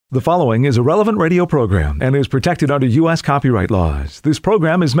The following is a relevant radio program and is protected under U.S. copyright laws. This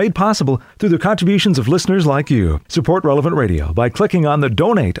program is made possible through the contributions of listeners like you. Support Relevant Radio by clicking on the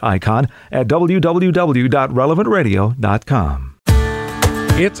donate icon at www.relevantradio.com.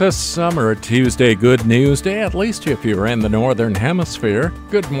 It's a summer Tuesday good news day, at least if you're in the Northern Hemisphere.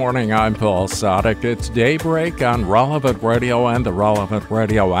 Good morning, I'm Paul Sadek. It's Daybreak on Relevant Radio and the Relevant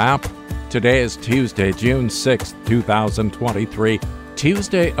Radio app. Today is Tuesday, June 6, 2023.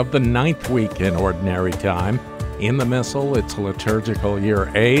 Tuesday of the 9th week in Ordinary Time. In the Missal, it's liturgical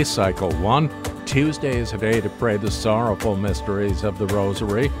year A, cycle 1. Tuesday is a day to pray the sorrowful mysteries of the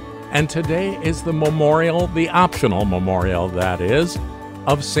Rosary. And today is the memorial, the optional memorial, that is,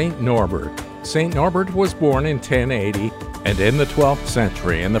 of St. Norbert. St. Norbert was born in 1080, and in the 12th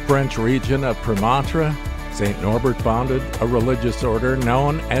century, in the French region of Premontre, St. Norbert founded a religious order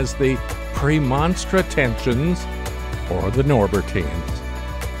known as the Praemonstratensians, or the Norbertines.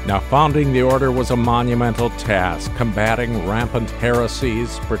 Now, founding the order was a monumental task, combating rampant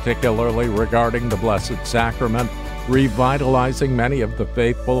heresies, particularly regarding the Blessed Sacrament, revitalizing many of the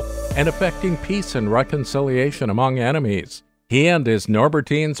faithful, and effecting peace and reconciliation among enemies. He and his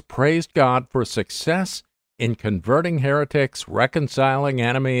Norbertines praised God for success in converting heretics, reconciling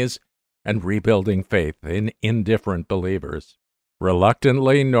enemies, and rebuilding faith in indifferent believers.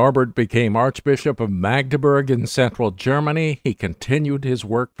 Reluctantly, Norbert became Archbishop of Magdeburg in central Germany. He continued his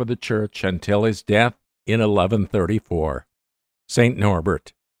work for the Church until his death in 1134. St.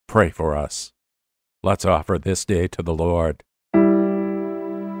 Norbert, pray for us. Let's offer this day to the Lord.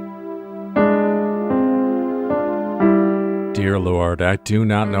 Dear Lord, I do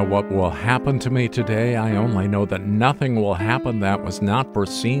not know what will happen to me today. I only know that nothing will happen that was not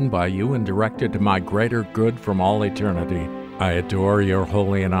foreseen by you and directed to my greater good from all eternity. I adore your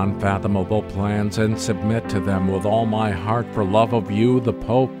holy and unfathomable plans and submit to them with all my heart for love of you, the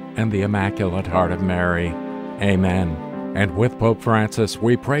Pope, and the Immaculate Heart of Mary. Amen. And with Pope Francis,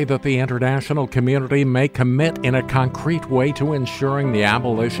 we pray that the international community may commit in a concrete way to ensuring the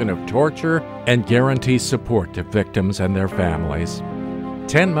abolition of torture and guarantee support to victims and their families.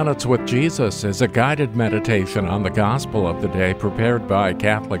 10 Minutes with Jesus is a guided meditation on the gospel of the day prepared by a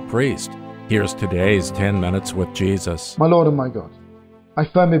Catholic priest. Here's today's 10 Minutes with Jesus. My Lord and my God, I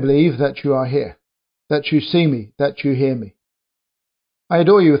firmly believe that you are here, that you see me, that you hear me. I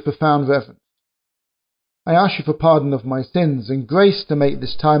adore you with profound reverence. I ask you for pardon of my sins and grace to make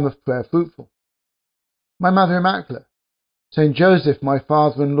this time of prayer fruitful. My Mother Immaculate, Saint Joseph, my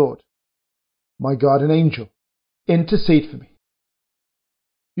Father and Lord, my guardian angel, intercede for me.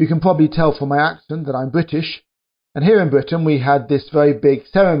 You can probably tell from my accent that I'm British, and here in Britain we had this very big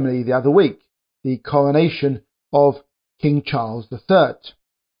ceremony the other week, the coronation of King Charles III.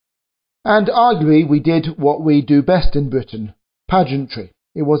 And arguably we did what we do best in Britain, pageantry.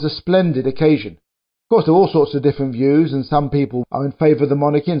 It was a splendid occasion. Of course, there are all sorts of different views, and some people are in favour of the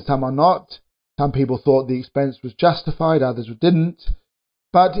monarchy and some are not. Some people thought the expense was justified, others didn't.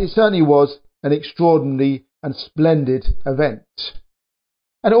 But it certainly was an extraordinary and splendid event.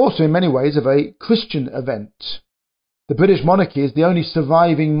 And also, in many ways, a very Christian event. The British monarchy is the only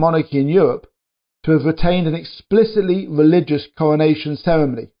surviving monarchy in Europe to have retained an explicitly religious coronation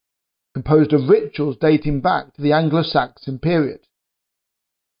ceremony, composed of rituals dating back to the Anglo-Saxon period.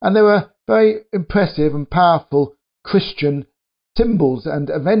 And there were very impressive and powerful Christian symbols and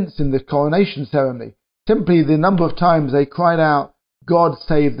events in the coronation ceremony. Simply the number of times they cried out, "God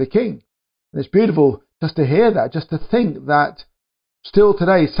save the King." And it's beautiful just to hear that, just to think that still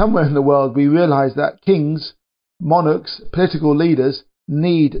today, somewhere in the world, we realise that kings, monarchs, political leaders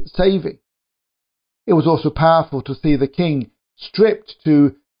need saving. It was also powerful to see the king stripped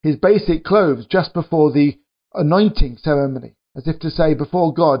to his basic clothes just before the anointing ceremony, as if to say,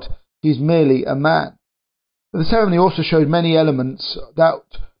 before God, he's merely a man. But the ceremony also showed many elements that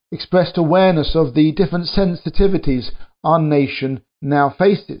expressed awareness of the different sensitivities our nation now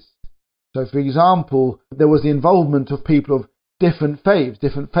faces. So, for example, there was the involvement of people of different faiths,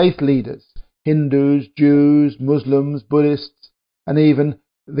 different faith leaders, Hindus, Jews, Muslims, Buddhists, and even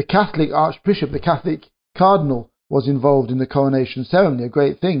the Catholic archbishop, the Catholic cardinal, was involved in the coronation ceremony. A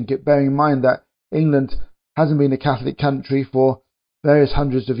great thing, bearing in mind that England hasn't been a Catholic country for various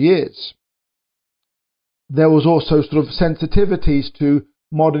hundreds of years. There was also sort of sensitivities to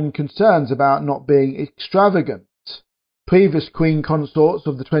modern concerns about not being extravagant. Previous queen consorts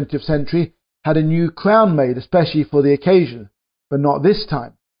of the 20th century had a new crown made, especially for the occasion, but not this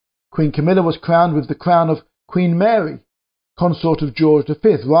time. Queen Camilla was crowned with the crown of Queen Mary, consort of George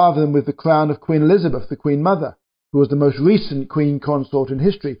V, rather than with the crown of Queen Elizabeth, the Queen Mother, who was the most recent queen consort in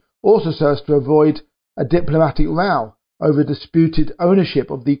history, also so as to avoid a diplomatic row over disputed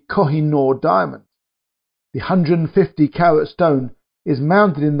ownership of the Koh-i-Noor diamond. The 150-carat stone is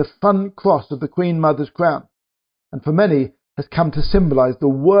mounted in the front cross of the Queen Mother's crown, and for many has come to symbolise the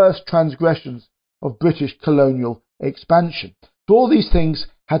worst transgressions of British colonial expansion. So all these things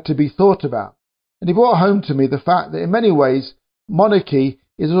had to be thought about. And he brought home to me the fact that in many ways monarchy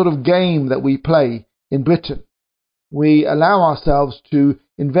is a sort of game that we play in Britain. We allow ourselves to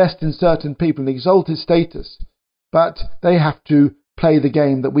invest in certain people in exalted status, but they have to play the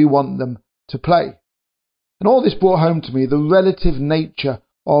game that we want them to play. And all this brought home to me the relative nature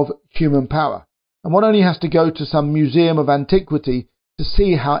of human power. And one only has to go to some museum of antiquity to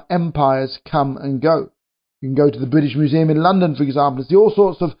see how empires come and go. You can go to the British Museum in London, for example, and see all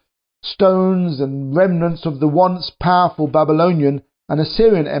sorts of stones and remnants of the once powerful Babylonian and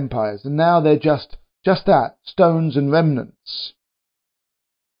Assyrian empires, and now they're just that, stones and remnants.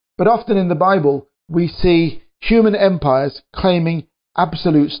 But often in the Bible we see human empires claiming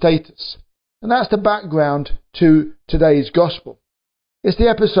absolute status. And that's the background to today's gospel. It's the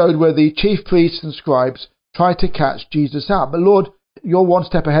episode where the chief priests and scribes try to catch Jesus out. But Lord, you're one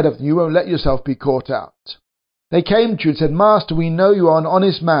step ahead of them. You won't let yourself be caught out. They came to you and said, Master, we know you are an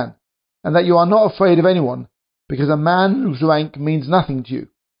honest man, and that you are not afraid of anyone, because a man whose rank means nothing to you.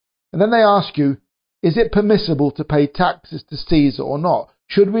 And then they ask you, is it permissible to pay taxes to Caesar or not?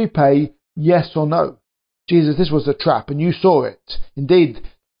 Should we pay yes or no? Jesus, this was a trap, and you saw it. Indeed,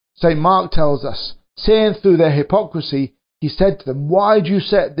 St. Mark tells us, seeing through their hypocrisy, he said to them, why do you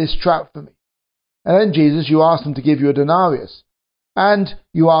set this trap for me? And then Jesus, you ask them to give you a denarius. And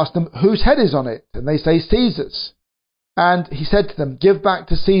you ask them, whose head is on it? And they say, Caesar's. And he said to them, give back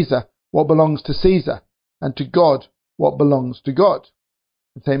to Caesar what belongs to Caesar, and to God what belongs to God.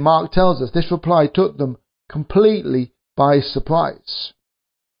 And St. Mark tells us this reply took them completely by surprise.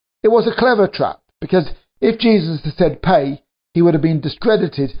 It was a clever trap, because if Jesus had said pay, he would have been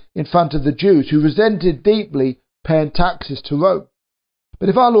discredited in front of the Jews, who resented deeply paying taxes to Rome. But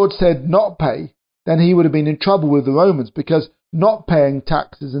if our Lord said not pay, then he would have been in trouble with the Romans, because not paying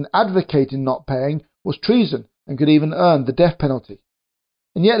taxes and advocating not paying was treason and could even earn the death penalty.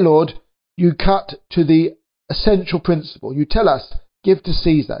 And yet, Lord, you cut to the essential principle. You tell us, give to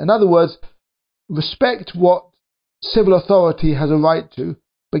Caesar. In other words, respect what civil authority has a right to,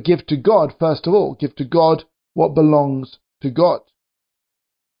 but give to God first of all. Give to God what belongs to God.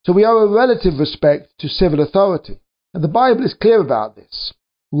 So we owe a relative respect to civil authority. And the Bible is clear about this.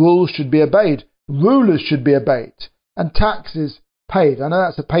 Rules should be obeyed. Rulers should be obeyed. And taxes paid. I know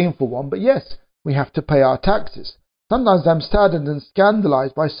that's a painful one, but yes, we have to pay our taxes. Sometimes I'm saddened and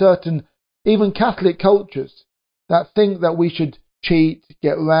scandalized by certain, even Catholic cultures, that think that we should cheat,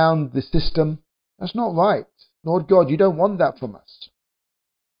 get around the system. That's not right. Lord God, you don't want that from us.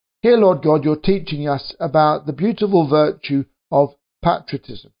 Here, Lord God, you're teaching us about the beautiful virtue of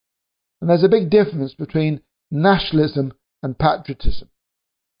patriotism. And there's a big difference between nationalism and patriotism.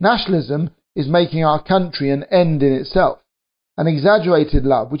 Nationalism is making our country an end in itself, an exaggerated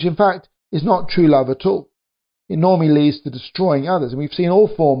love, which in fact is not true love at all. It normally leads to destroying others, and we've seen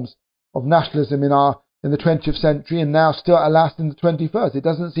all forms of nationalism in the 20th century, and now still, alas, in the 21st. It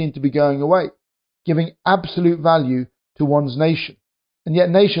doesn't seem to be going away, giving absolute value to one's nation. And yet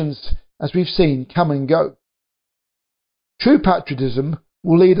nations, as we've seen, come and go. True patriotism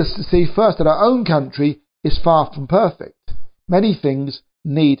will lead us to see first that our own country is far from perfect. Many things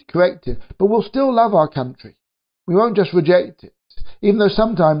need correcting, but we'll still love our country. We won't just reject it, even though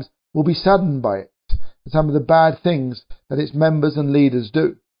sometimes we'll be saddened by it and some of the bad things that its members and leaders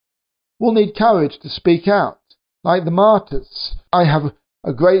do. We'll need courage to speak out, like the martyrs. I have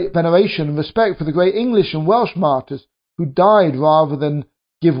a great veneration and respect for the great English and Welsh martyrs who died rather than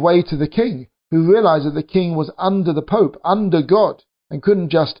give way to the king, who realized that the king was under the Pope, under God, and couldn't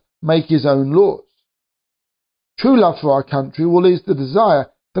just make his own laws. True love for our country will lead to the desire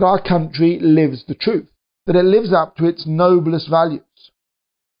that our country lives the truth, that it lives up to its noblest values.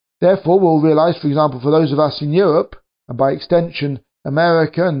 Therefore, we'll realize, for example, for those of us in Europe, and by extension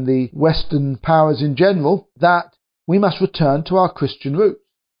America and the Western powers in general, that we must return to our Christian roots.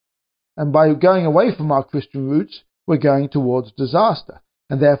 And by going away from our Christian roots, we're going towards disaster.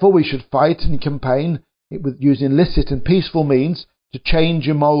 And therefore we should fight and campaign with using licit and peaceful means to change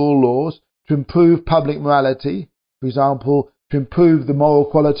immoral laws, to improve public morality, for example, to improve the moral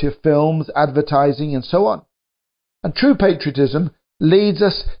quality of films, advertising, and so on. And true patriotism leads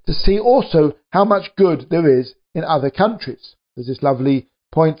us to see also how much good there is in other countries. There's this lovely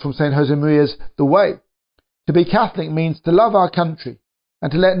point from St. Josemaria's The Way. To be Catholic means to love our country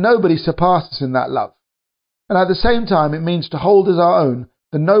and to let nobody surpass us in that love. And at the same time it means to hold as our own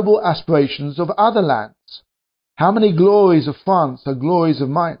the noble aspirations of other lands. How many glories of France are glories of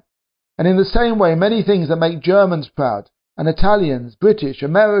mine? And in the same way, many things that make Germans proud, and Italians, British,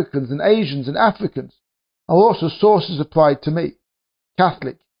 Americans, and Asians, and Africans are also sources of pride to me.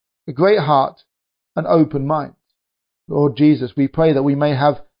 Catholic, a great heart, an open mind. Lord Jesus, we pray that we may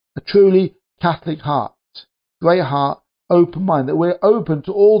have a truly Catholic heart, great heart, open mind, that we're open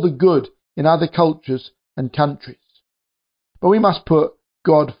to all the good in other cultures and countries. But we must put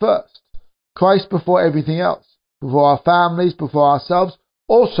God first, Christ before everything else, before our families, before ourselves,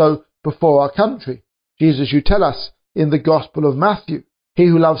 also before our country. Jesus, you tell us in the Gospel of Matthew, he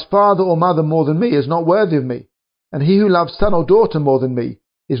who loves father or mother more than me is not worthy of me, and he who loves son or daughter more than me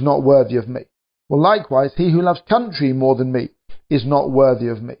is not worthy of me. Well, likewise, he who loves country more than me is not worthy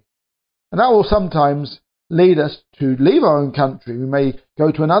of me. And that will sometimes lead us to leave our own country. We may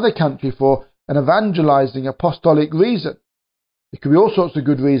go to another country for an evangelizing, apostolic reason. There could be all sorts of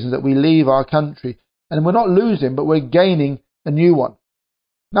good reasons that we leave our country, and we're not losing, but we're gaining a new one.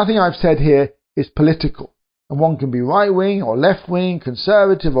 Nothing I've said here is political, and one can be right-wing or left-wing,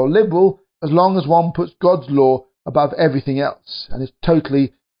 conservative or liberal, as long as one puts God's law above everything else, and is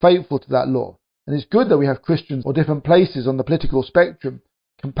totally faithful to that law. And it's good that we have Christians or different places on the political spectrum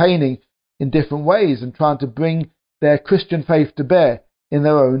campaigning in different ways and trying to bring their Christian faith to bear in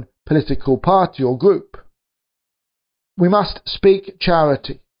their own political party or group. We must speak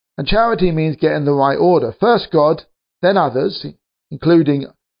charity, and charity means getting the right order. First God, then others, including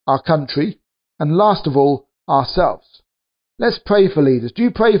our country, and last of all, ourselves. Let's pray for leaders. Do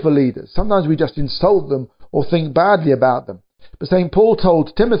you pray for leaders? Sometimes we just insult them or think badly about them. But St. Paul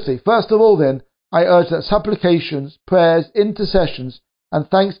told Timothy, first of all then, I urge that supplications, prayers, intercessions, and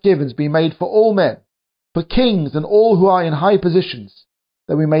thanksgivings be made for all men, for kings and all who are in high positions,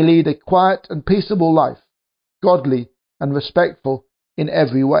 that we may lead a quiet and peaceable life, godly and respectful in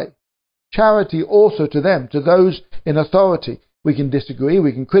every way. Charity also to them, to those in authority. We can disagree,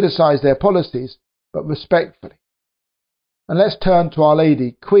 we can criticize their policies, but respectfully. And let's turn to Our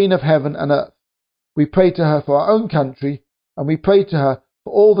Lady, Queen of Heaven and Earth. We pray to her for our own country, and we pray to her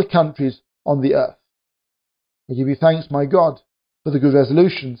for all the countries on the earth. I give you thanks, my God, for the good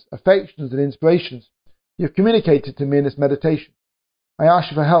resolutions, affections, and inspirations you have communicated to me in this meditation. I ask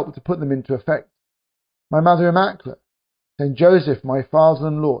you for help to put them into effect. My Mother Immaculate, Saint Joseph, my Father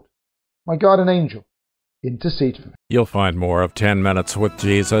and Lord, my guardian angel, intercede for me. You'll find more of 10 Minutes with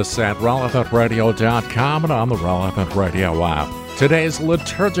Jesus at relevantradio.com and on the Relevant Radio app. Today's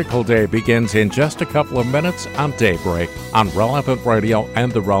liturgical day begins in just a couple of minutes on Daybreak on Relevant Radio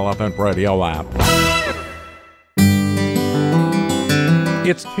and the Relevant Radio app.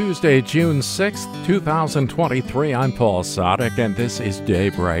 It's Tuesday, June 6th, 2023. I'm Paul Sadek, and this is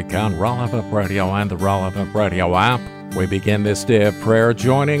Daybreak on Relevant Radio and the Relevant Radio app. We begin this day of prayer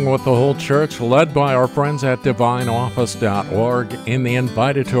joining with the whole church, led by our friends at divineoffice.org in the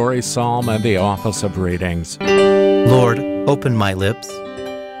invitatory psalm and the office of readings. Lord, open my lips,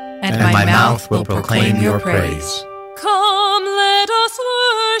 and my mouth will proclaim your praise. Come, let us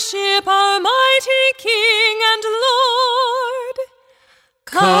worship our mighty King and Lord.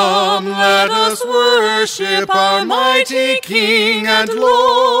 Come, let us worship our mighty King and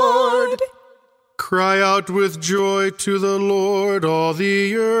Lord. Cry out with joy to the Lord, all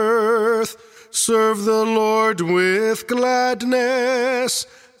the earth. Serve the Lord with gladness.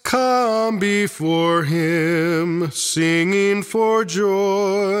 Come before him, singing for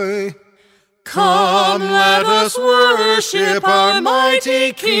joy. Come, let us worship our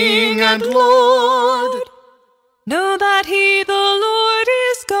mighty King and Lord. Know that he, the Lord,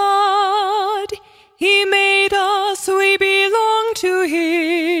 is God. He made us, we belong to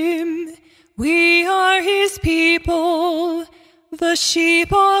him. We are his people, the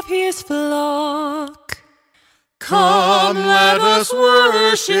sheep of his flock. Come, let us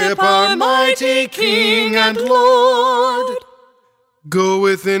worship our mighty King and Lord. Go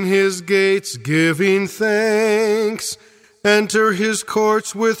within his gates giving thanks. Enter his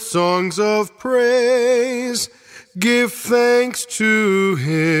courts with songs of praise. Give thanks to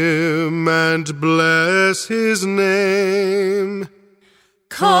him and bless his name.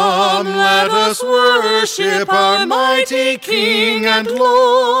 Come, let us worship our mighty King and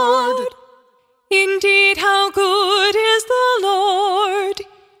Lord. Indeed, how good is the Lord,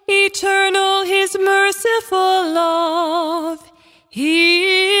 eternal his merciful love.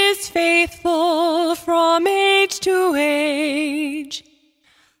 He is faithful from age to age.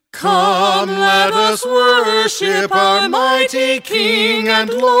 Come, let us worship our mighty King and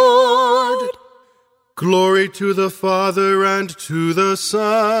Lord. Glory to the Father and to the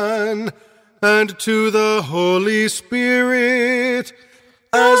Son and to the Holy Spirit,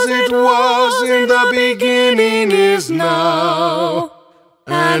 as it was in the beginning, is now,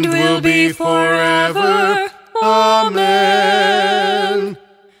 and will be forever. Amen.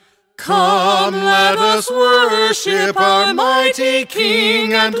 Come, let us worship our mighty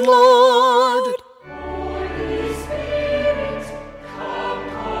King and Lord. Holy Spirit, come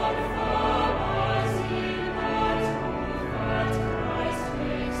confirm us in that truth that Christ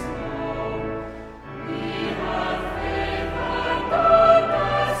makes known. We have faith and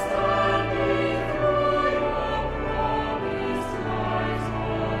understanding through your promised lives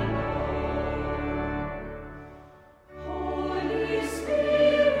unknown. Holy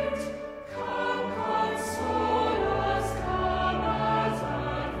Spirit, come console us, come as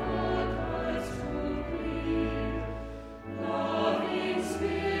advocates to plead. Loving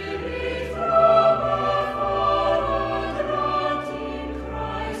Spirit from afar, granting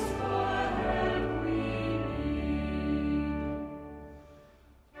Christ the help we need.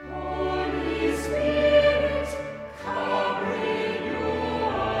 Holy Spirit, come renew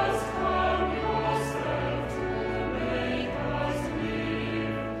us, come yourself to make us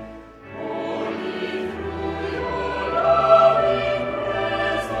live. Only through your loving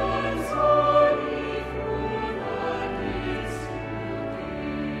presence, only through the gifts you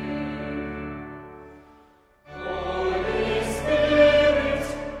give. Holy Spirit,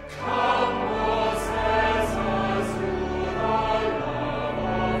 come possess us through the love of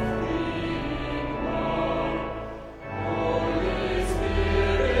freeing love. Holy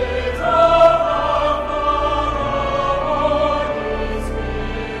Spirit of the Holy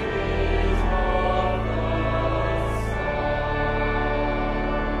Spirit of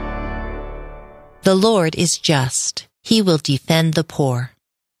The Lord is just. He will defend the poor.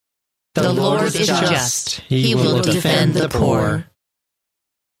 The Lord is just. He will defend the poor.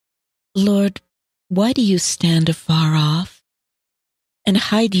 Lord, why do you stand afar off and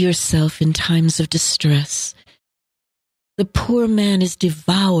hide yourself in times of distress? The poor man is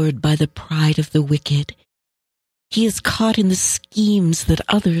devoured by the pride of the wicked. He is caught in the schemes that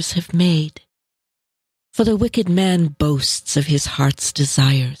others have made. For the wicked man boasts of his heart's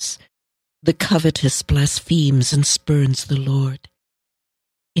desires. The covetous blasphemes and spurns the Lord.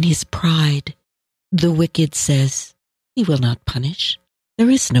 In his pride, the wicked says, "He will not punish. There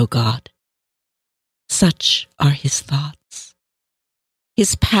is no God." Such are his thoughts.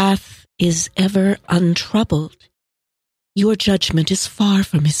 His path is ever untroubled. Your judgment is far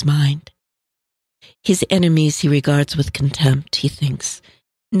from his mind. His enemies he regards with contempt. He thinks,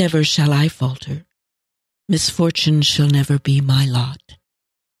 "Never shall I falter. Misfortune shall never be my lot."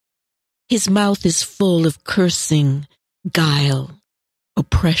 His mouth is full of cursing, guile,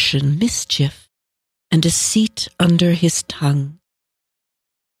 oppression, mischief, and deceit under his tongue.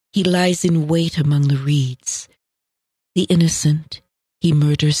 He lies in wait among the reeds. The innocent he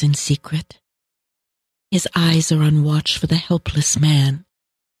murders in secret. His eyes are on watch for the helpless man.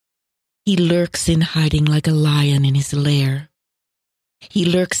 He lurks in hiding like a lion in his lair. He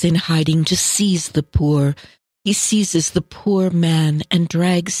lurks in hiding to seize the poor. He seizes the poor man and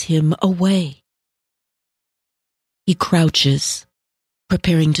drags him away. He crouches,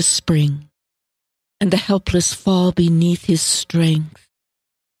 preparing to spring, and the helpless fall beneath his strength.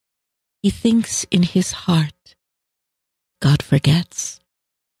 He thinks in his heart, God forgets.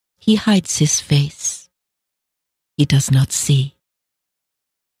 He hides his face. He does not see.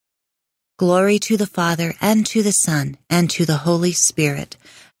 Glory to the Father, and to the Son, and to the Holy Spirit,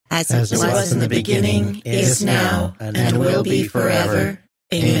 as it was in the beginning, is now, and will be forever.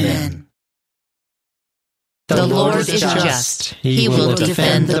 Amen. The Lord is just. He will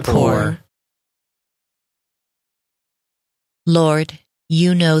defend the poor. Lord,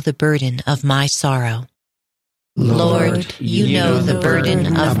 you know the burden of my sorrow. Lord, you know the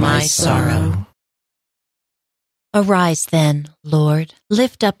burden of my sorrow. Arise then, Lord,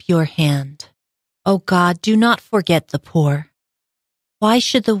 lift up your hand. O God, do not forget the poor. Why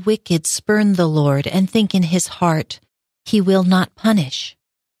should the wicked spurn the Lord and think in his heart, he will not punish?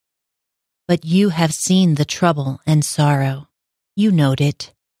 But you have seen the trouble and sorrow. You note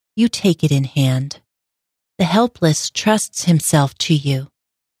it. You take it in hand. The helpless trusts himself to you,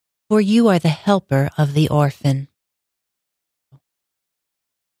 for you are the helper of the orphan.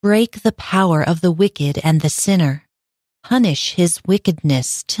 Break the power of the wicked and the sinner. Punish his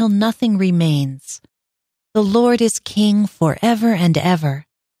wickedness till nothing remains. The Lord is king forever and ever.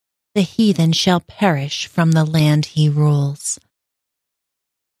 The heathen shall perish from the land he rules.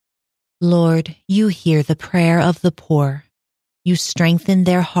 Lord, you hear the prayer of the poor. You strengthen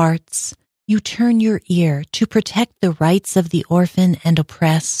their hearts. You turn your ear to protect the rights of the orphan and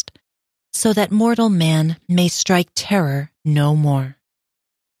oppressed, so that mortal man may strike terror no more.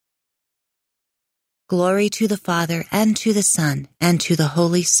 Glory to the Father, and to the Son, and to the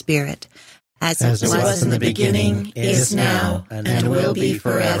Holy Spirit, as it was in the beginning, is now, and will be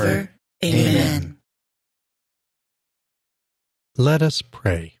forever. Amen. Let us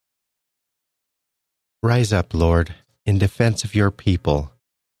pray. Rise up, Lord, in defense of your people.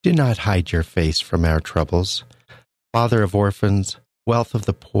 Do not hide your face from our troubles. Father of orphans, wealth of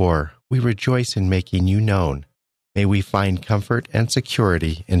the poor, we rejoice in making you known. May we find comfort and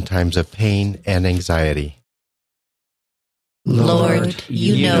security in times of pain and anxiety. Lord,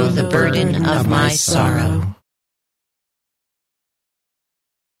 you know the burden of my sorrow.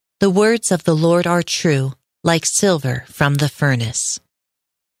 The words of the Lord are true, like silver from the furnace.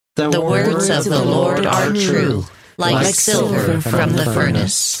 The words of the Lord are true, like silver from the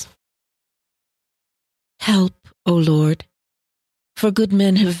furnace. Help, O Lord, for good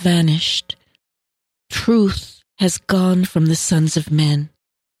men have vanished. Truth has gone from the sons of men.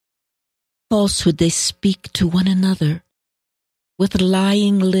 Falsehood they speak to one another, with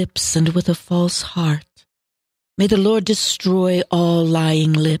lying lips and with a false heart. May the Lord destroy all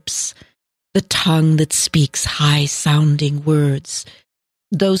lying lips, the tongue that speaks high-sounding words,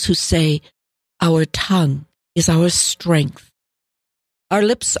 those who say, "Our tongue is our strength. Our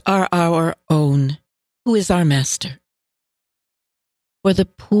lips are our own. Who is our master?" For the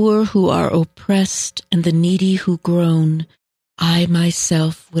poor who are oppressed and the needy who groan, I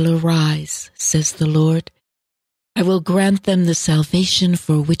myself will arise, says the Lord. I will grant them the salvation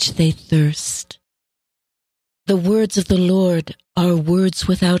for which they thirst. The words of the Lord are words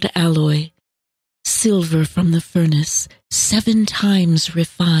without alloy, silver from the furnace, 7 times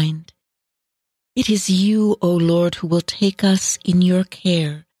refined. It is you, O Lord, who will take us in your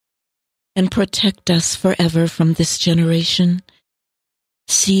care and protect us forever from this generation.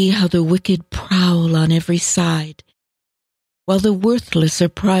 See how the wicked prowl on every side, while the worthless are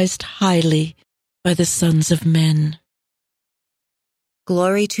prized highly by the sons of men.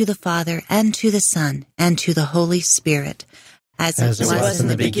 Glory to the Father, and to the Son, and to the Holy Spirit, as it was in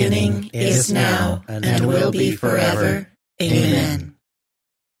the beginning, is now, and will be forever. Amen.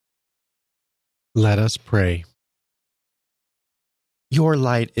 Let us pray. Your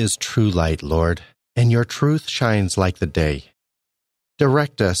light is true light, Lord, and your truth shines like the day.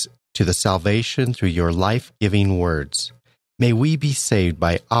 Direct us to the salvation through your life-giving words. May we be saved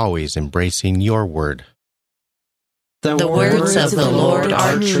by always embracing your word. The words of the Lord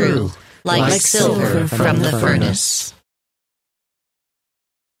are true, like silver from the furnace.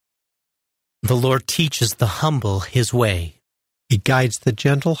 The Lord teaches the humble his way. He guides the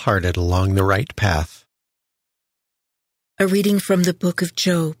gentle-hearted along the right path. A reading from the book of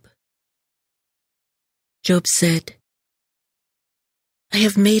Job. Job said, I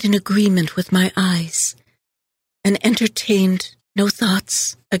have made an agreement with my eyes, and entertained no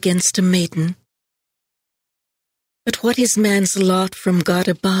thoughts against a maiden. But what is man's lot from God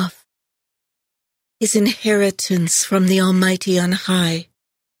above? His inheritance from the Almighty on high?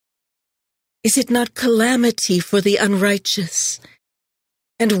 Is it not calamity for the unrighteous,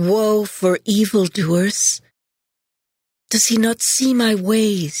 and woe for evildoers? Does he not see my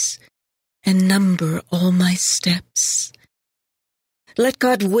ways, and number all my steps? Let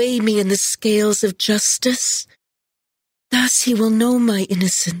God weigh me in the scales of justice. Thus he will know my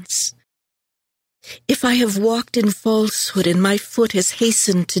innocence. If I have walked in falsehood and my foot has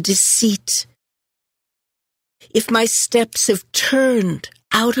hastened to deceit, if my steps have turned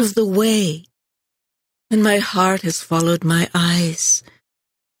out of the way, and my heart has followed my eyes,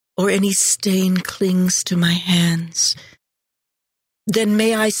 or any stain clings to my hands, then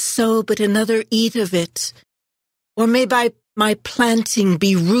may I sow, but another eat of it, or may my planting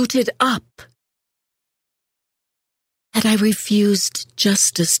be rooted up. Had I refused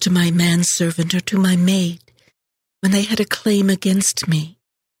justice to my manservant or to my maid when they had a claim against me?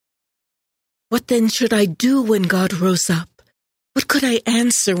 What then should I do when God rose up? What could I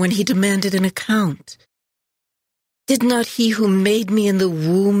answer when he demanded an account? Did not he who made me in the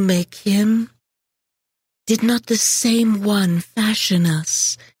womb make him? Did not the same one fashion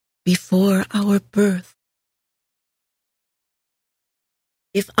us before our birth?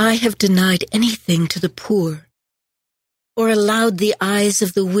 If I have denied anything to the poor, or allowed the eyes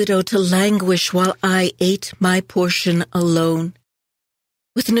of the widow to languish while I ate my portion alone,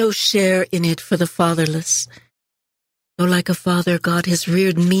 with no share in it for the fatherless, though like a father God has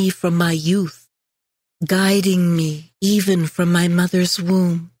reared me from my youth, guiding me even from my mother's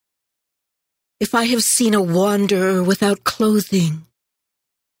womb. If I have seen a wanderer without clothing,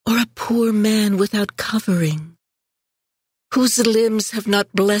 or a poor man without covering, whose limbs have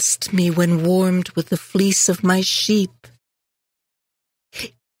not blessed me when warmed with the fleece of my sheep,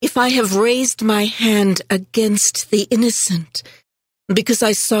 if I have raised my hand against the innocent, because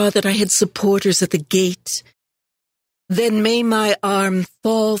I saw that I had supporters at the gate, then may my arm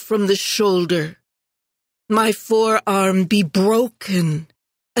fall from the shoulder, my forearm be broken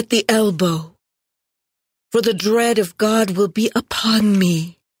at the elbow, for the dread of God will be upon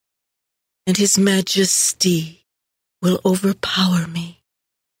me, and his majesty will overpower me.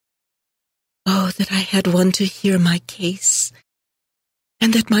 Oh, that I had one to hear my case,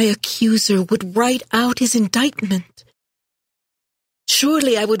 and that my accuser would write out his indictment.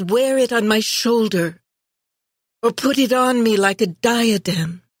 Surely I would wear it on my shoulder, or put it on me like a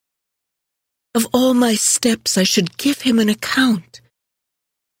diadem. Of all my steps I should give him an account.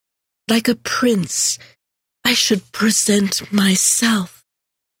 Like a prince, I should present myself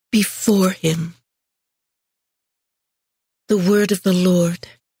before him. The word of the Lord.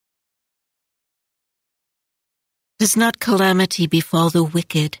 Does not calamity befall the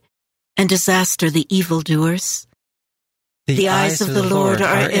wicked, and disaster the evildoers? The eyes of the Lord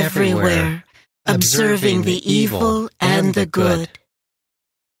are everywhere, observing the evil and the good.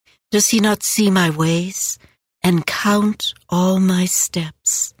 Does he not see my ways, and count all my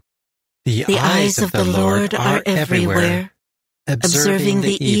steps? The eyes of the Lord are everywhere, observing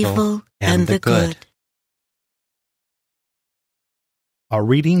the evil and the good. A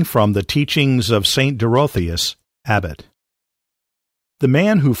reading from the teachings of St. Dorotheus, Abbot. The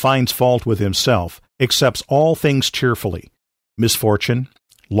man who finds fault with himself accepts all things cheerfully, misfortune,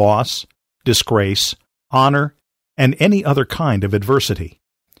 loss, disgrace, honor, and any other kind of adversity.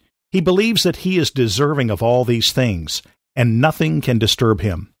 He believes that he is deserving of all these things, and nothing can disturb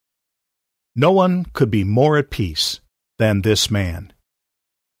him. No one could be more at peace than this man.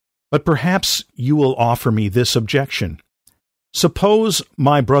 But perhaps you will offer me this objection. Suppose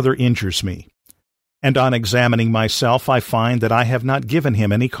my brother injures me, and on examining myself I find that I have not given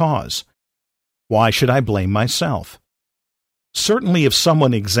him any cause. Why should I blame myself? Certainly if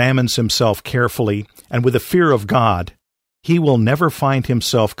someone examines himself carefully and with a fear of God, he will never find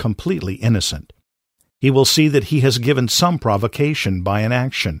himself completely innocent. He will see that he has given some provocation by an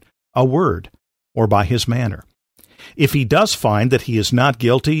action, a word, or by his manner. If he does find that he is not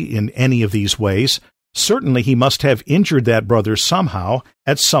guilty in any of these ways, certainly he must have injured that brother somehow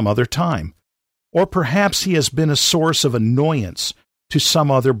at some other time. Or perhaps he has been a source of annoyance to some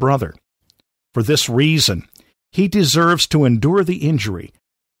other brother. For this reason, he deserves to endure the injury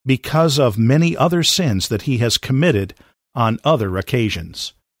because of many other sins that he has committed on other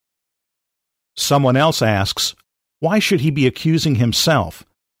occasions. Someone else asks, why should he be accusing himself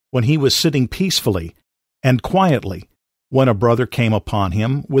when he was sitting peacefully and quietly when a brother came upon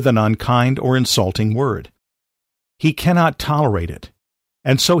him with an unkind or insulting word? He cannot tolerate it,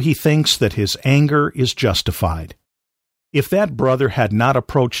 and so he thinks that his anger is justified. If that brother had not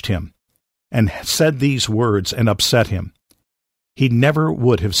approached him and said these words and upset him, he never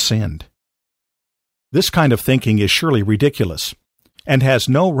would have sinned. This kind of thinking is surely ridiculous and has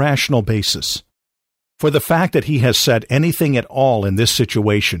no rational basis, for the fact that he has said anything at all in this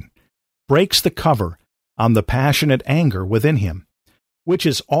situation breaks the cover on the passionate anger within him, which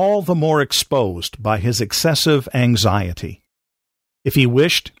is all the more exposed by his excessive anxiety. If he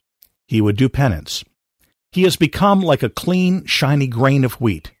wished, he would do penance. He has become like a clean, shiny grain of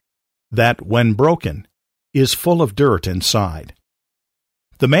wheat that, when broken, is full of dirt inside.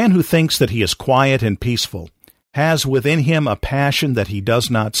 The man who thinks that he is quiet and peaceful has within him a passion that he does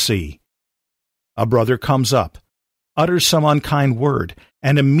not see. A brother comes up, utters some unkind word,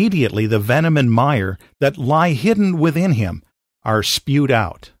 and immediately the venom and mire that lie hidden within him are spewed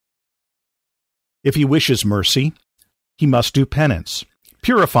out. If he wishes mercy, he must do penance,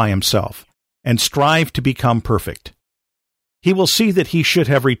 purify himself, and strive to become perfect. He will see that he should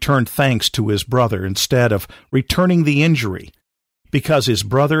have returned thanks to his brother instead of returning the injury, because his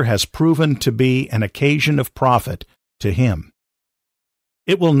brother has proven to be an occasion of profit to him.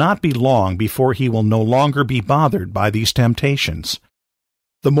 It will not be long before he will no longer be bothered by these temptations.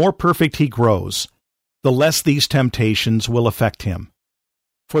 The more perfect he grows, the less these temptations will affect him.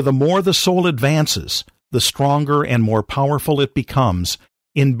 For the more the soul advances, the stronger and more powerful it becomes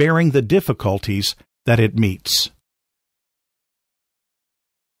in bearing the difficulties that it meets.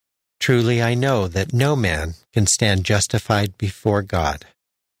 Truly I know that no man can stand justified before God.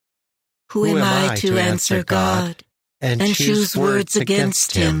 Who am I to answer God and choose words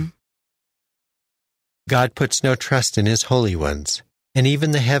against him? God puts no trust in his holy ones, and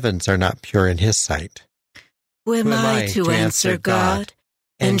even the heavens are not pure in his sight. Who am I to answer God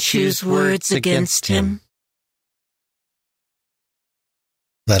and choose words against him?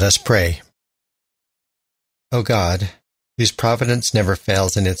 Let us pray. O God, whose providence never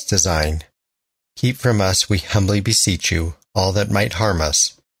fails in its design. Keep from us, we humbly beseech you, all that might harm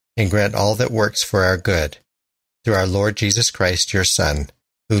us, and grant all that works for our good, through our Lord Jesus Christ, your Son,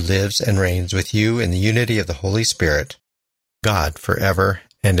 who lives and reigns with you in the unity of the Holy Spirit, God forever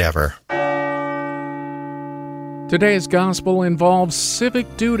and ever. Today's gospel involves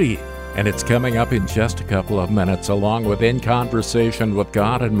civic duty, and it's coming up in just a couple of minutes, along with In Conversation with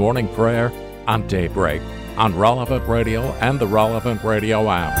God and Morning Prayer on Daybreak, on Relevant Radio and the Relevant Radio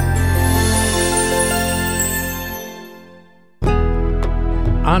app.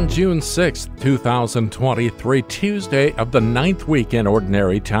 On June 6, 2023, Tuesday of the 9th week in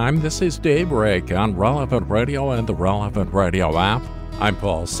Ordinary Time, this is Daybreak on Relevant Radio and the Relevant Radio app. I'm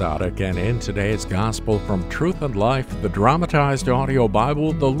Paul Sadek, and in today's Gospel from Truth and Life, the dramatized audio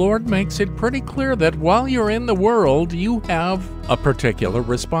Bible, the Lord makes it pretty clear that while you're in the world, you have a particular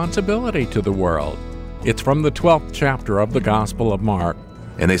responsibility to the world. It's from the 12th chapter of the Gospel of Mark.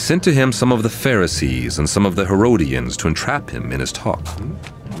 And they sent to him some of the Pharisees and some of the Herodians to entrap him in his talk.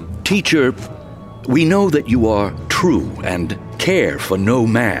 Teacher, we know that you are true and care for no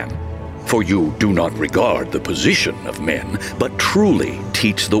man, for you do not regard the position of men, but truly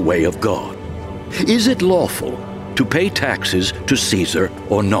teach the way of God. Is it lawful to pay taxes to Caesar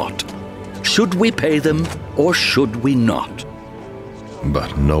or not? Should we pay them or should we not?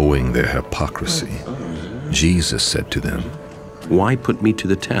 But knowing their hypocrisy, Jesus said to them, Why put me to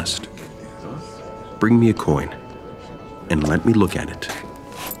the test? Bring me a coin, and let me look at it.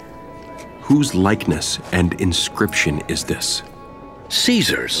 Whose likeness and inscription is this?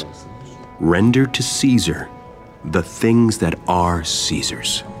 Caesar's. Render to Caesar the things that are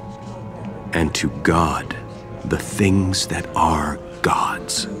Caesar's, and to God the things that are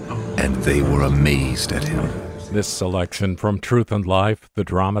God's. And they were amazed at him. This selection from Truth and Life, the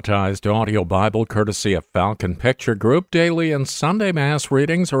dramatized audio Bible courtesy of Falcon Picture Group. Daily and Sunday Mass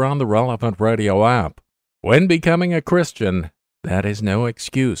readings are on the Relevant Radio app. When becoming a Christian, that is no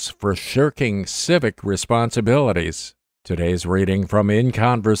excuse for shirking civic responsibilities. Today's reading from In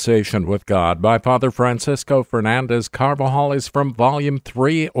Conversation with God by Father Francisco Fernandez Carvajal is from Volume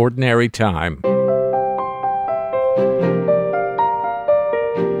 3, Ordinary Time.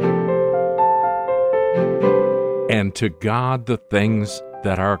 And to God the things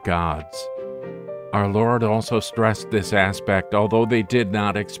that are God's. Our Lord also stressed this aspect, although they did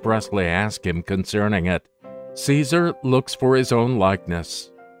not expressly ask him concerning it. Caesar looks for his own likeness.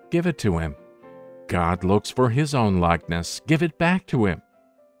 Give it to him. God looks for his own likeness. Give it back to him.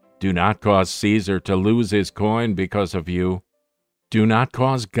 Do not cause Caesar to lose his coin because of you. Do not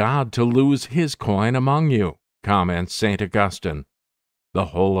cause God to lose his coin among you, comments St. Augustine. The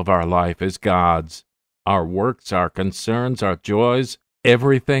whole of our life is God's. Our works, our concerns, our joys,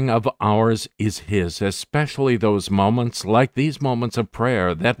 everything of ours is his, especially those moments, like these moments of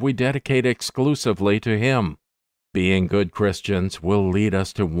prayer, that we dedicate exclusively to him. Being good Christians will lead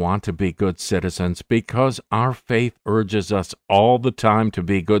us to want to be good citizens because our faith urges us all the time to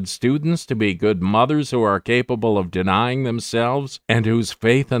be good students, to be good mothers who are capable of denying themselves and whose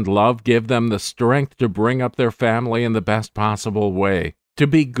faith and love give them the strength to bring up their family in the best possible way, to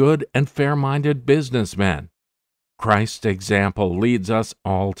be good and fair-minded businessmen. Christ's example leads us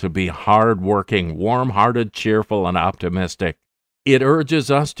all to be hard-working, warm-hearted, cheerful, and optimistic. It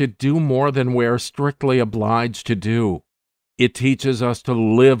urges us to do more than we are strictly obliged to do. It teaches us to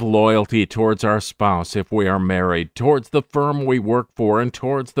live loyalty towards our spouse if we are married, towards the firm we work for, and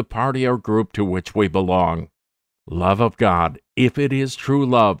towards the party or group to which we belong. Love of God, if it is true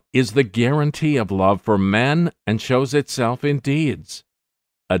love, is the guarantee of love for men and shows itself in deeds.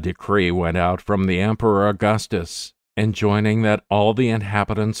 A decree went out from the Emperor Augustus, enjoining that all the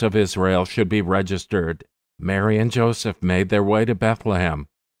inhabitants of Israel should be registered. Mary and Joseph made their way to Bethlehem.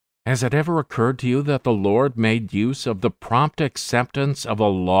 Has it ever occurred to you that the Lord made use of the prompt acceptance of a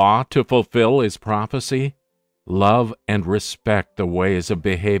law to fulfill his prophecy? Love and respect the ways of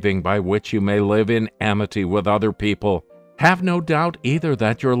behaving by which you may live in amity with other people. Have no doubt either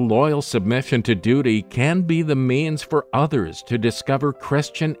that your loyal submission to duty can be the means for others to discover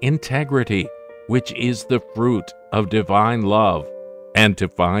Christian integrity, which is the fruit of divine love, and to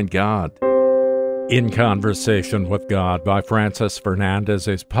find God. In Conversation with God by Francis Fernandez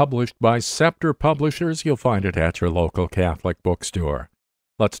is published by Scepter Publishers. You'll find it at your local Catholic bookstore.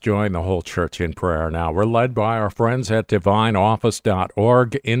 Let's join the whole church in prayer now. We're led by our friends at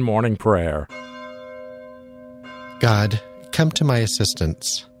divineoffice.org in morning prayer. God, come to my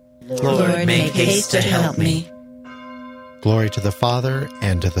assistance. Lord, make haste to help me. Glory to the Father,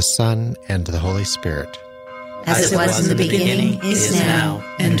 and to the Son, and to the Holy Spirit. As it was in the beginning, is now,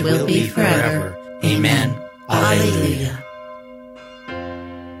 and will be forever. Amen. Alleluia.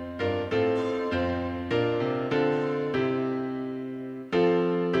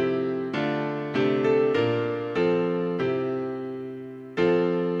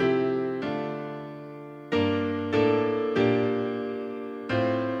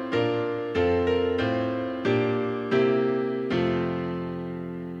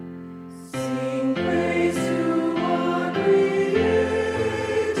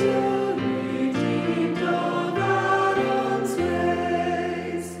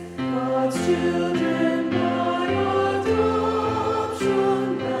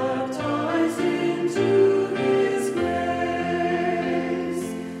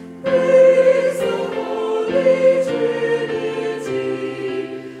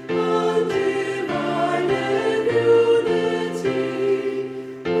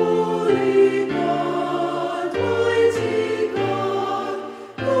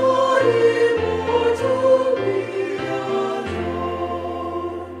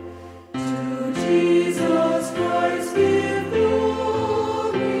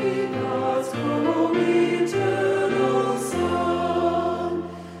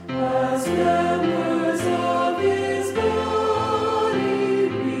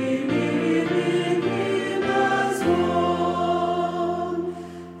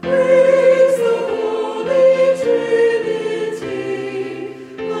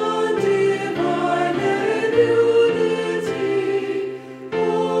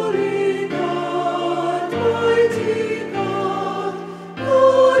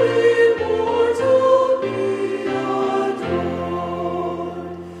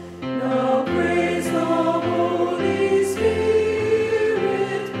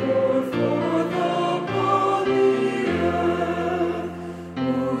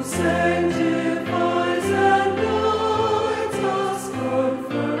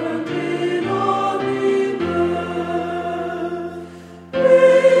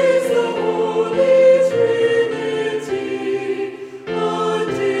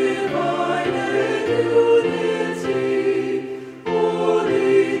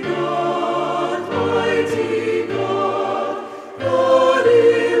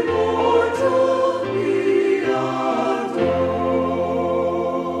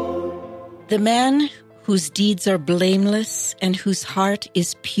 The man whose deeds are blameless and whose heart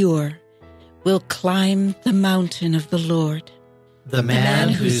is pure will climb the mountain of the Lord. The man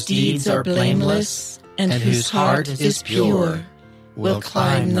whose deeds are blameless and whose heart is pure will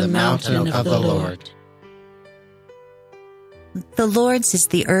climb the mountain of the Lord. The Lord's is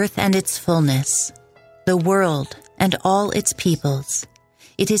the earth and its fullness, the world and all its peoples.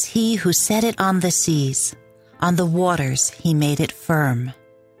 It is he who set it on the seas. On the waters he made it firm.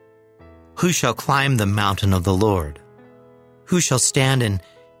 Who shall climb the mountain of the Lord? Who shall stand in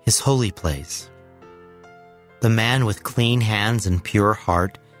his holy place? The man with clean hands and pure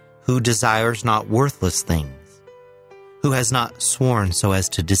heart, who desires not worthless things, who has not sworn so as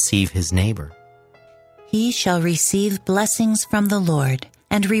to deceive his neighbor. He shall receive blessings from the Lord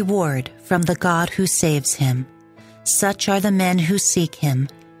and reward from the God who saves him. Such are the men who seek him,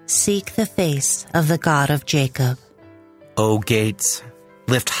 seek the face of the God of Jacob. O gates,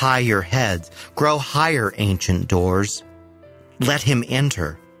 lift high your heads, grow higher, ancient doors. Let him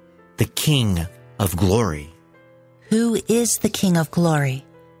enter, the King of glory. Who is the King of glory?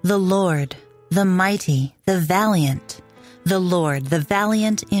 The Lord, the mighty, the valiant, the Lord, the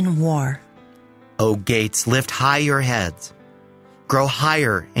valiant in war. O gates, lift high your heads, grow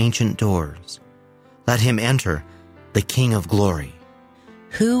higher, ancient doors. Let him enter, the King of glory.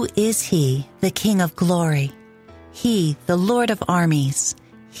 Who is he, the King of glory? He, the Lord of armies.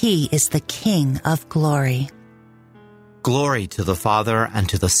 He is the King of glory. Glory to the Father, and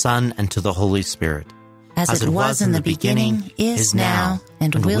to the Son, and to the Holy Spirit. As it was in the beginning, is now,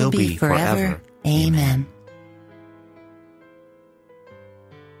 and will be forever. Amen.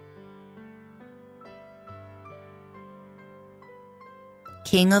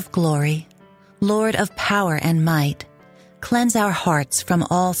 King of glory, Lord of power and might, cleanse our hearts from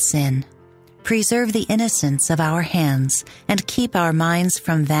all sin. Preserve the innocence of our hands, and keep our minds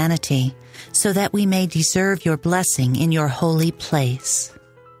from vanity, so that we may deserve your blessing in your holy place.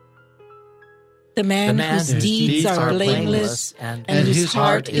 The man whose deeds are blameless and whose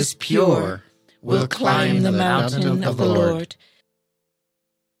heart is pure will climb the mountain of the Lord.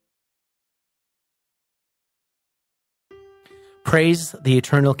 Praise the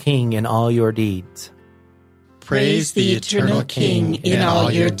eternal King in all your deeds. Praise the eternal King in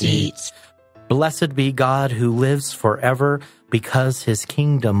all your deeds. Blessed be God who lives forever, because his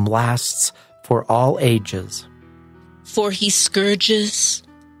kingdom lasts for all ages. For he scourges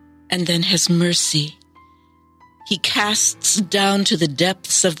and then has mercy. He casts down to the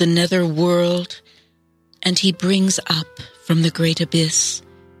depths of the nether world, and he brings up from the great abyss.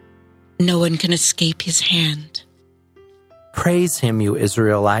 No one can escape his hand. Praise him, you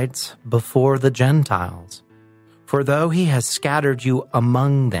Israelites, before the Gentiles. For though he has scattered you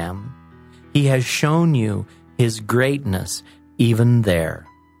among them, he has shown you his greatness even there.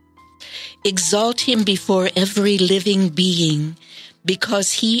 Exalt him before every living being,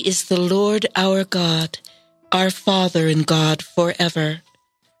 because he is the Lord our God, our Father and God forever.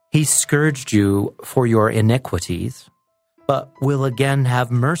 He scourged you for your iniquities, but will again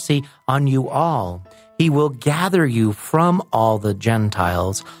have mercy on you all. He will gather you from all the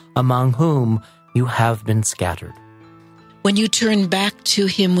Gentiles among whom you have been scattered. When you turn back to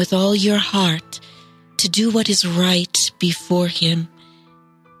him with all your heart to do what is right before him,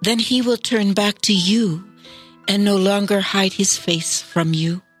 then he will turn back to you and no longer hide his face from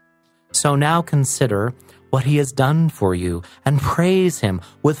you. So now consider what he has done for you and praise him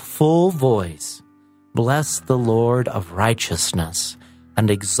with full voice. Bless the Lord of righteousness and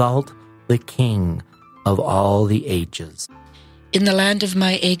exalt the King of all the ages. In the land of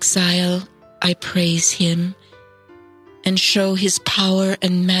my exile, I praise him and show his power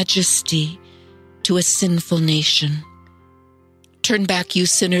and majesty to a sinful nation. Turn back, you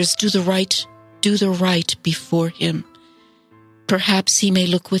sinners, do the right before him. Perhaps he may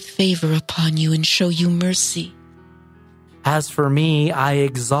look with favor upon you and show you mercy. As for me, I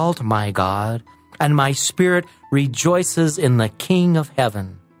exalt my God, and my spirit rejoices in the King of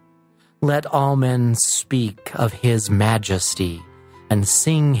heaven. Let all men speak of his majesty and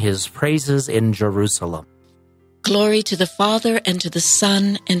sing his praises in Jerusalem. Glory to the Father, and to the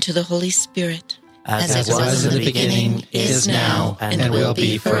Son, and to the Holy Spirit. As it was in the beginning, is now, and will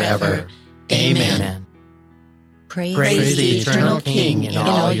be forever. Amen. Praise the eternal King in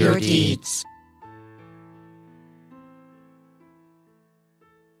all your deeds.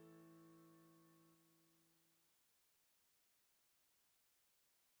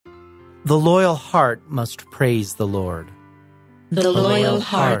 The loyal heart must praise the Lord. The loyal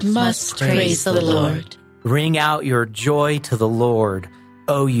heart must praise the Lord. Ring out your joy to the Lord,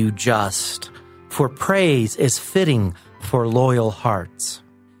 O you just, for praise is fitting for loyal hearts.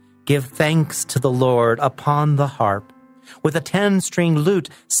 Give thanks to the Lord upon the harp. With a 10-string lute,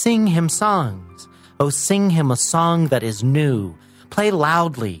 sing him songs. Oh, sing him a song that is new. Play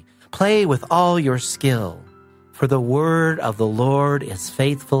loudly, play with all your skill. For the word of the Lord is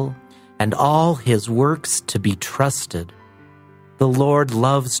faithful, and all his works to be trusted. The Lord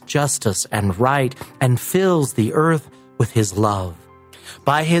loves justice and right, and fills the earth with his love.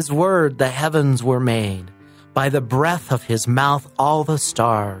 By his word the heavens were made, by the breath of his mouth all the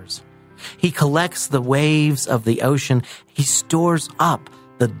stars. He collects the waves of the ocean, he stores up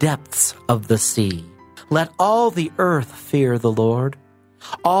the depths of the sea. Let all the earth fear the Lord.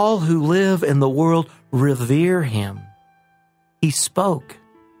 All who live in the world revere him. He spoke,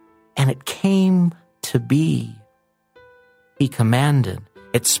 and it came to be. He commanded,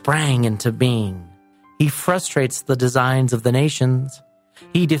 it sprang into being. He frustrates the designs of the nations.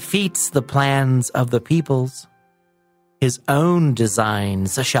 He defeats the plans of the peoples. His own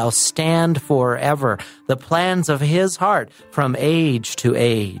designs shall stand forever, the plans of his heart from age to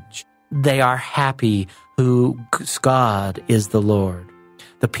age. They are happy whose God is the Lord,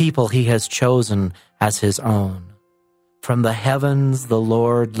 the people he has chosen as his own. From the heavens the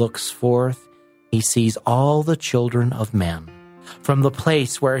Lord looks forth, he sees all the children of men. From the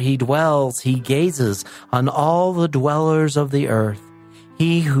place where he dwells, he gazes on all the dwellers of the earth.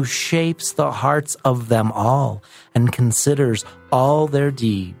 He who shapes the hearts of them all and considers all their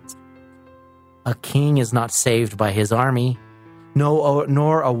deeds. A king is not saved by his army,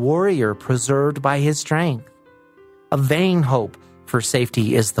 nor a warrior preserved by his strength. A vain hope for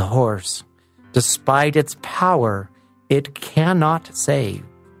safety is the horse. Despite its power, it cannot save.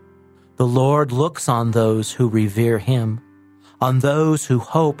 The Lord looks on those who revere him, on those who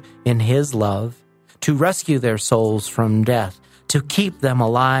hope in his love, to rescue their souls from death, to keep them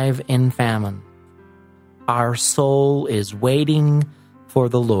alive in famine. Our soul is waiting for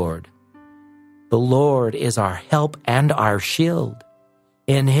the Lord. The Lord is our help and our shield.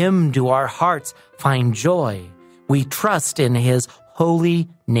 In him do our hearts find joy. We trust in his holy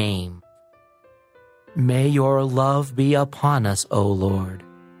name. May your love be upon us, O Lord,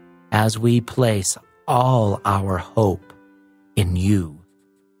 as we place all our hope in you.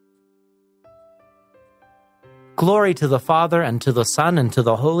 Glory to the Father, and to the Son, and to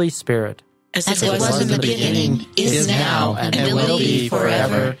the Holy Spirit. As it was in the beginning, is now, and will be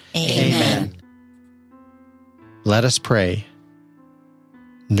forever. Amen. Let us pray.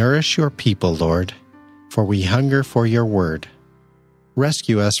 Nourish your people, Lord, for we hunger for your word.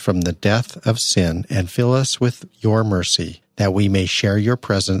 Rescue us from the death of sin and fill us with your mercy, that we may share your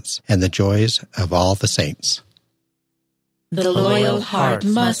presence and the joys of all the saints. The loyal heart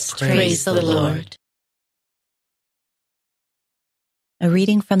must praise the Lord. A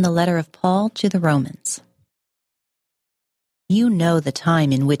reading from the letter of Paul to the Romans. You know the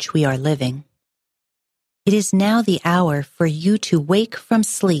time in which we are living. It is now the hour for you to wake from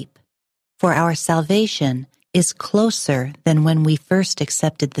sleep, for our salvation is closer than when we first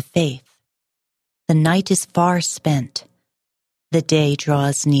accepted the faith. The night is far spent. The day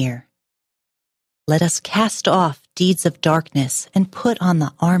draws near. Let us cast off deeds of darkness and put on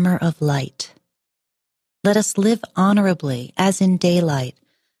the armor of light. Let us live honorably as in daylight,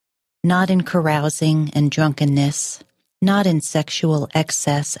 not in carousing and drunkenness, not in sexual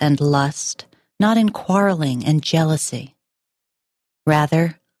excess and lust, not in quarreling and jealousy.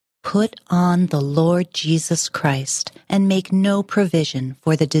 Rather, put on the Lord Jesus Christ and make no provision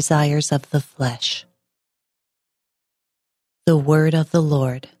for the desires of the flesh. The word of the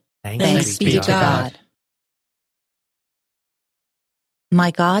Lord. Thanks be to God. My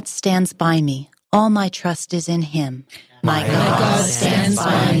God stands by me. All my trust is in him. My God stands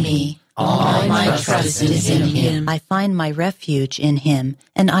by me. All my trust is in him. I find my refuge in him,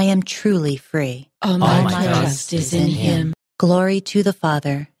 and I am truly free. All my trust is in him. Glory to the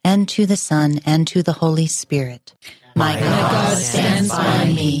Father, and to the Son, and to the Holy Spirit. My God stands by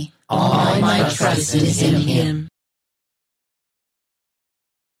me. All my trust is in him.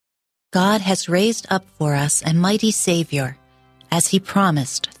 God has raised up for us a mighty Savior, as he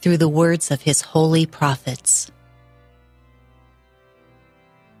promised through the words of his holy prophets.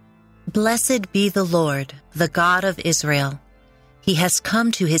 Blessed be the Lord, the God of Israel. He has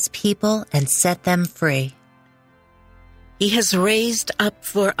come to his people and set them free. He has raised up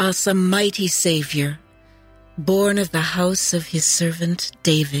for us a mighty Savior, born of the house of his servant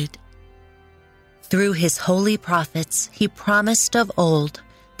David. Through his holy prophets, he promised of old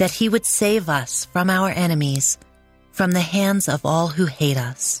that he would save us from our enemies, from the hands of all who hate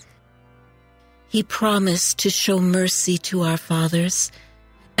us. He promised to show mercy to our fathers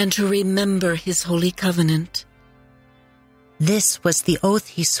and to remember his holy covenant. This was the oath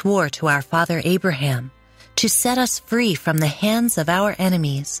he swore to our father Abraham, to set us free from the hands of our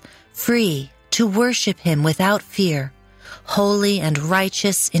enemies, free to worship him without fear, holy and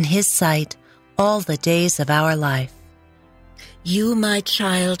righteous in his sight all the days of our life. You, my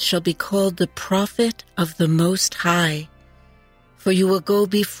child, shall be called the prophet of the Most High, for you will go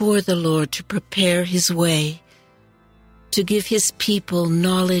before the Lord to prepare his way, to give his people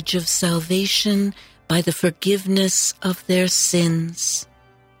knowledge of salvation by the forgiveness of their sins.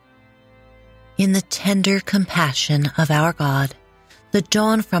 In the tender compassion of our God, the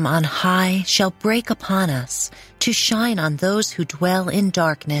dawn from on high shall break upon us to shine on those who dwell in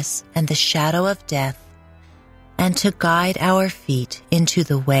darkness and the shadow of death, and to guide our feet into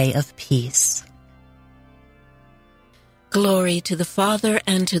the way of peace. Glory to the Father,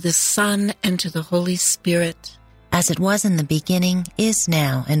 and to the Son, and to the Holy Spirit. As it was in the beginning, is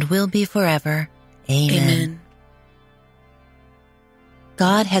now, and will be forever. Amen. Amen.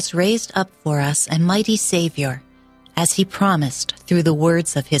 God has raised up for us a mighty Savior, as he promised through the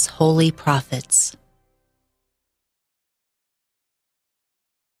words of his holy prophets.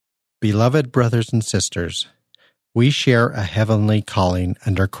 Beloved brothers and sisters, we share a heavenly calling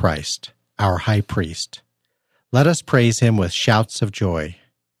under Christ, our high priest. Let us praise him with shouts of joy.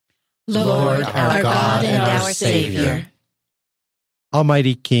 Lord, our God and our Savior.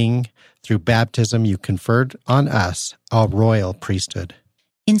 Almighty King, through baptism you conferred on us a royal priesthood.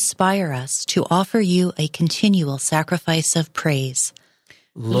 Inspire us to offer you a continual sacrifice of praise.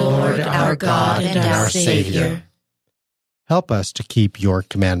 Lord, our God and our Savior. Help us to keep your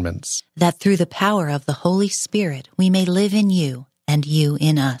commandments, that through the power of the Holy Spirit we may live in you and you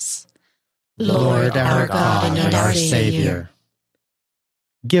in us. Lord, our God and our Savior.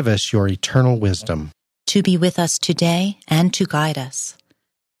 Give us your eternal wisdom, to be with us today and to guide us.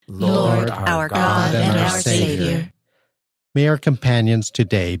 Lord, our God and our Savior. May our companions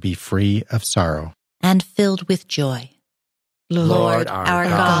today be free of sorrow and filled with joy. Lord, our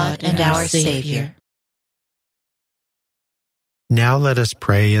God and our Savior. Now let us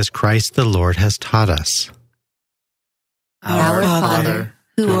pray as Christ the Lord has taught us. Our Father,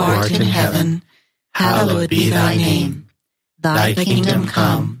 who art in heaven, hallowed be thy name. Thy kingdom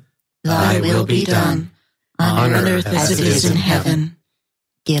come, thy will be done, on earth as it is in heaven.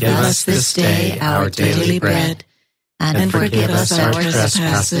 Give us this day our daily bread, and forgive us our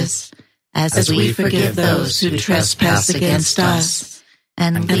trespasses, as we forgive those who trespass against us.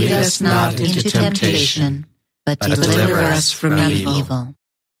 And lead us not into temptation, but deliver us from evil.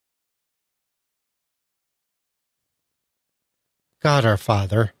 God our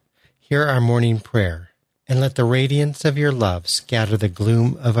Father, hear our morning prayer, and let the radiance of your love scatter the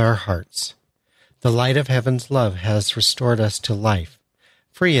gloom of our hearts. The light of heaven's love has restored us to life.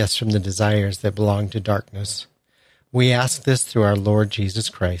 Free us from the desires that belong to darkness. We ask this through our Lord Jesus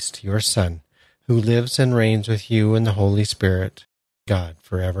Christ, your Son, who lives and reigns with you in the Holy Spirit, God,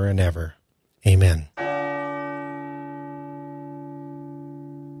 forever and ever. Amen.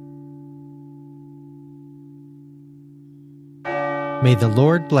 May the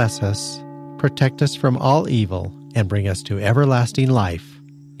Lord bless us, protect us from all evil, and bring us to everlasting life.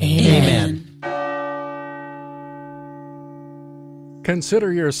 Amen.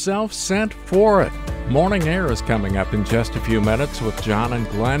 Consider yourself sent for it. Morning Air is coming up in just a few minutes with John and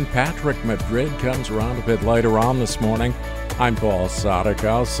Glenn. Patrick Madrid comes around a bit later on this morning. I'm Paul Sadek.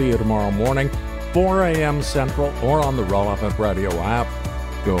 I'll see you tomorrow morning, 4 a.m. Central, or on the Relevant Radio app.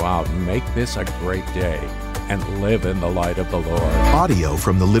 Go out and make this a great day, and live in the light of the Lord. Audio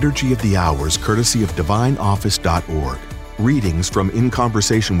from the Liturgy of the Hours, courtesy of DivineOffice.org. Readings from In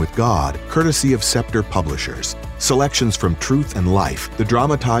Conversation with God, courtesy of Scepter Publishers. Selections from Truth and Life, the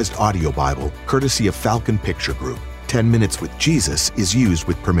dramatized audio Bible, courtesy of Falcon Picture Group. 10 Minutes with Jesus is used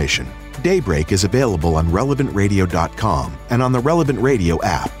with permission. Daybreak is available on RelevantRadio.com and on the Relevant Radio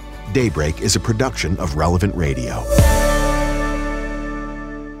app. Daybreak is a production of Relevant Radio.